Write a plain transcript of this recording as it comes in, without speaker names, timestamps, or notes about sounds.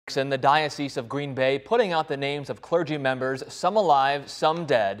In the Diocese of Green Bay, putting out the names of clergy members, some alive, some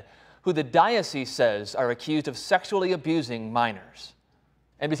dead, who the diocese says are accused of sexually abusing minors.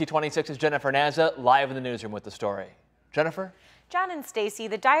 NBC 26's Jennifer Naza live in the newsroom with the story. Jennifer? John and Stacy,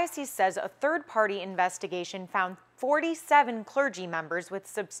 the diocese says a third-party investigation found 47 clergy members with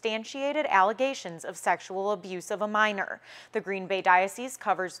substantiated allegations of sexual abuse of a minor. The Green Bay Diocese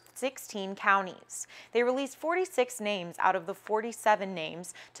covers 16 counties. They released 46 names out of the 47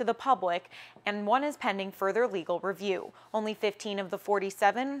 names to the public, and one is pending further legal review. Only 15 of the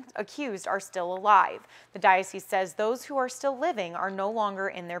 47 accused are still alive. The diocese says those who are still living are no longer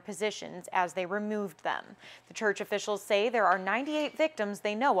in their positions as they removed them. The church officials say there are 98 victims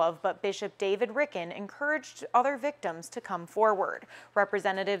they know of, but Bishop David Ricken encouraged other victims to come forward.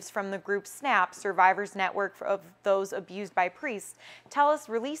 Representatives from the group SNAP, Survivors Network of Those Abused by Priests, tell us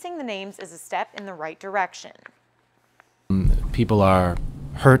releasing the names is a step in the right direction. People are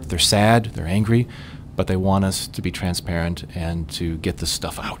hurt, they're sad, they're angry, but they want us to be transparent and to get this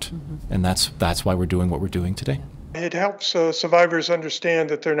stuff out. And that's why we're doing what we're doing today. It helps survivors understand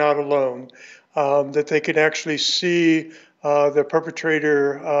that they're not alone, that they can actually see the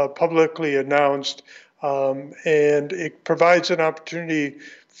perpetrator publicly announced, and it provides an opportunity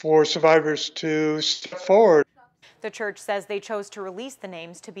for survivors to step forward. The church says they chose to release the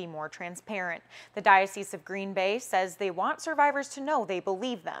names to be more transparent. The Diocese of Green Bay says they want survivors to know they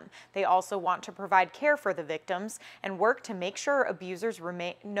believe them. They also want to provide care for the victims and work to make sure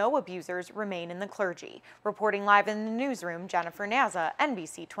no abusers remain in the clergy. Reporting live in the newsroom, Jennifer Naza,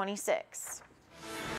 NBC 26.